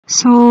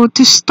So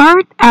to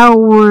start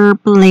our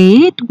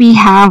plate, we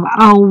have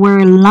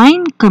our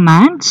line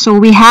command. So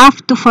we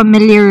have to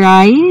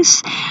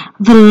familiarize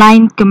the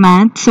line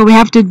command. So we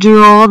have to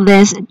draw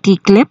this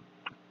T-clip.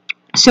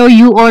 So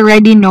you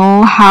already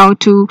know how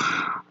to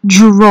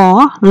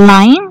draw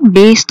line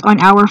based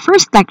on our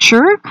first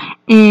lecture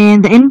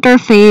in the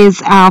interface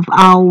of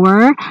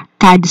our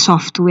CAD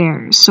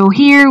software. So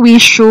here we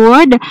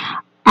should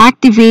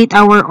activate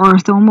our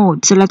ortho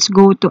mode. So let's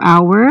go to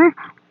our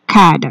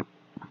CAD.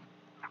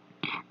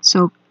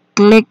 So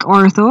click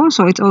ortho.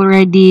 So it's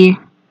already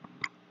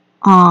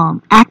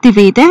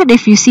activated.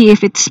 If you see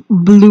if it's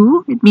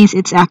blue, it means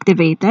it's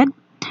activated.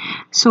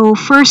 So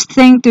first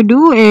thing to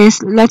do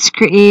is let's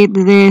create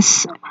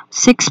this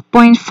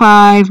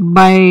 6.5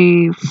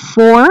 by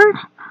 4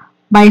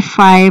 by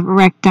 5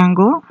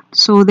 rectangle.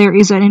 So there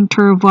is an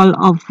interval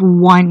of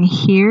 1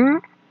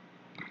 here.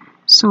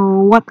 So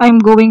what I'm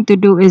going to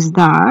do is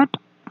that,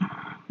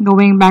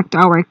 going back to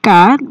our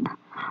CAD,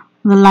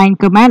 the line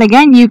command.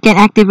 Again, you can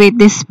activate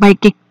this by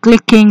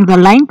clicking the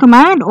line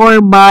command or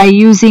by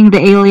using the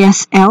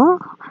alias L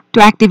to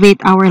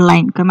activate our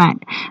line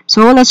command.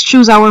 So let's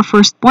choose our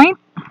first point.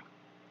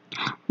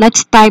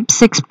 Let's type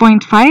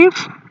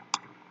 6.5.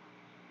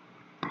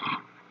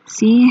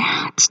 See,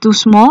 it's too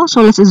small,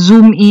 so let's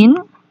zoom in.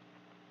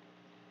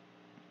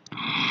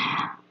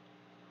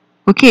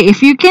 Okay,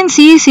 if you can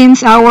see,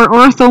 since our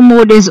ortho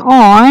mode is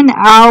on,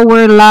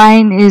 our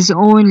line is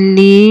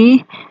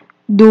only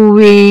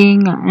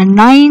doing a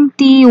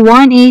 90,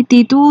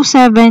 180,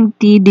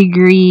 270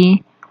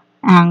 degree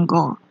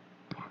angle.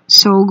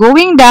 So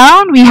going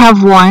down, we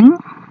have 1,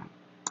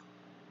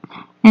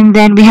 and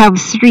then we have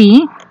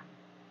 3.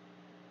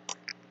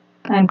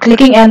 I'm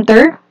clicking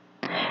enter.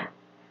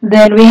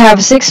 Then we have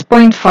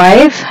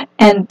 6.5,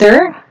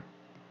 enter.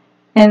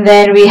 And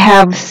then we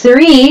have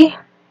 3,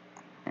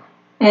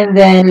 and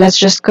then let's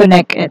just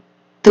connect it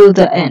to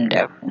the end.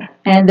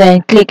 And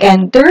then click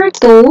enter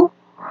to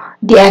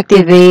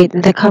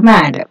deactivate the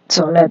command.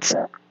 So let's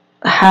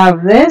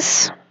have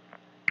this.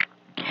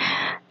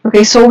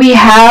 Okay, so we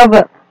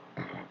have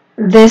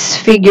this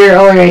figure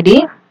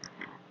already.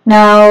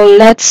 Now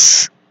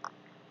let's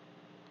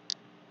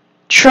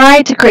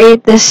try to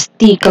create this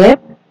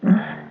T-clip.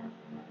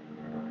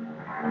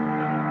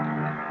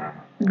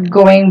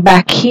 Going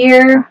back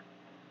here,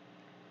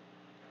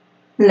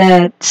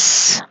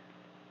 let's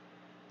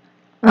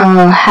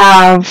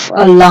have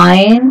a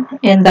line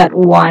in that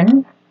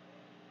one.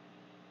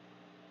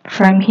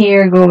 From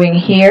here, going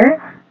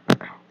here,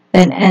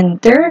 then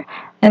enter,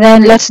 and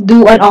then let's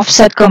do an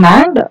offset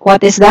command.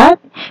 What is that?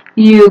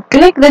 You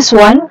click this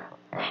one,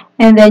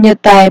 and then you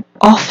type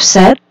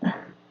offset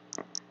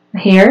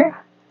here,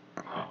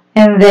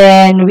 and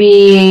then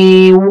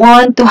we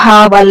want to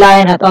have a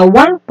line at a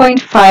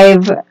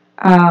 1.5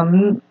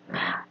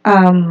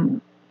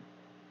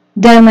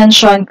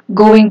 dimension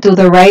going to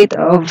the right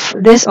of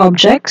this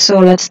object. So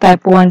let's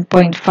type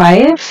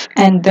 1.5,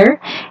 enter.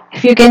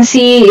 If you can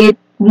see, it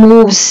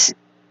moves,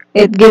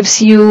 it gives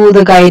you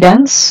the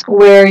guidance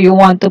where you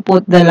want to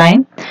put the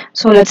line.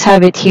 So let's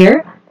have it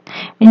here,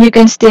 and you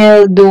can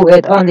still do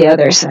it on the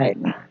other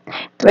side.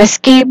 To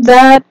escape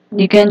that,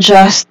 you can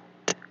just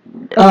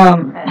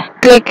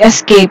click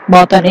escape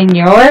button in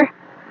your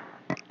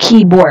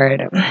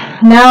keyboard.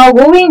 Now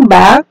going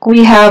back,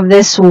 we have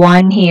this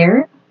one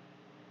here.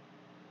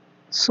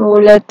 So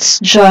let's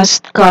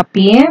just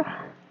copy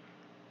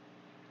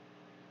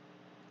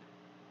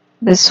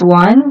this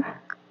one,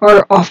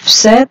 or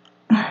offset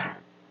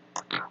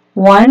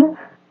 1.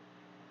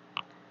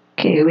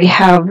 Okay, we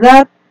have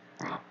that.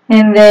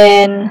 And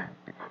then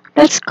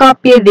let's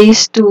copy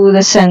these to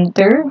the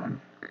center.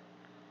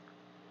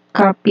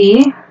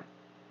 Copy.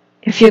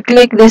 If you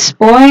click this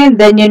point,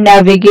 then you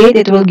navigate,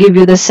 it will give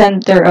you the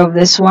center of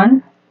this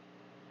one.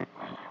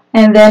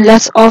 And then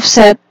let's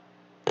offset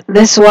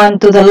this one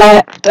to the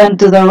left and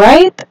to the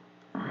right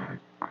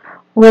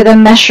with a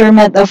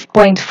measurement of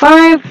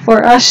 0.5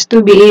 for us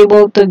to be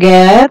able to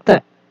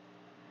get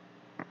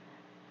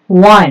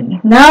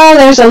 1. Now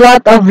there's a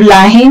lot of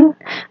line,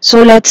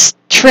 so let's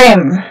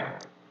trim.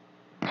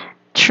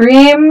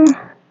 Trim.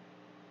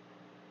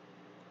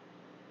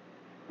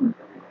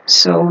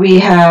 So we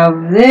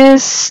have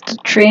this to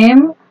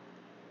trim.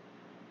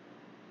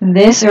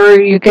 This,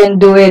 or you can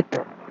do it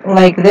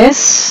like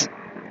this.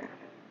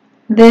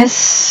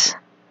 This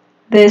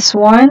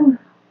one,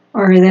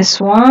 or this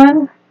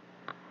one,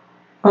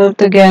 all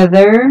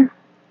together,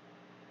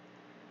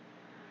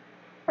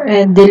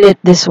 and delete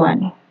this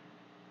one.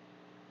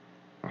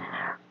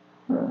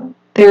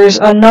 There's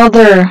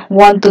another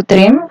one to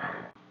trim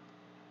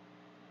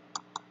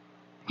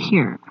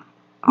here.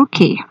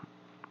 Okay.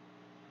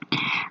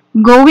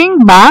 Going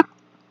back,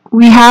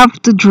 we have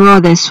to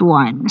draw this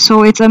one.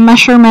 So it's a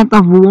measurement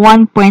of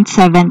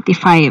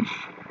 1.75.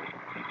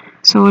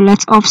 So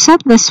let's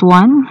offset this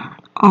one.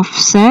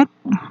 Offset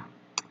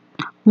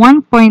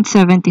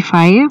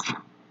 1.75.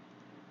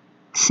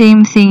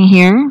 Same thing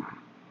here.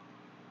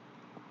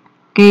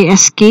 Okay,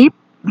 escape.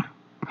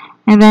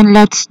 And then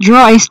let's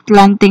draw a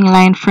slanting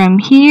line from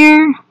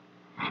here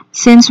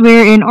Since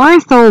we're in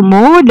ortho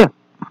mode,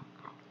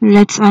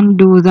 let's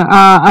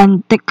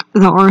untick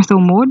the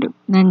ortho mode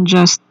and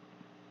just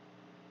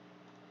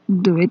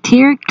do it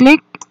here.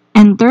 Click,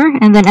 enter,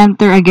 and then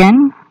enter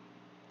again.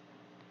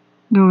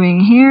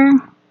 Going here.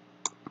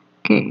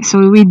 Okay,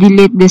 so we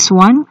delete this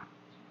one.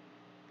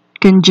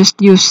 Can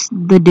just use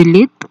the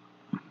delete.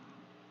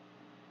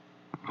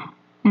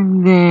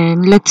 And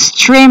then let's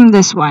trim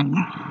this one.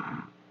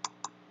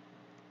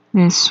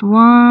 This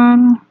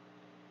one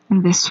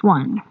and this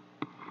one.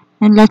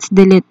 And let's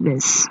delete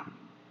this.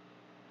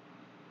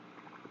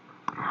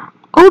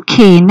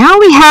 Okay, now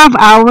we have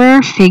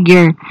our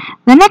figure.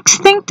 The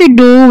next thing to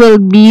do will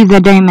be the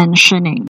dimensioning.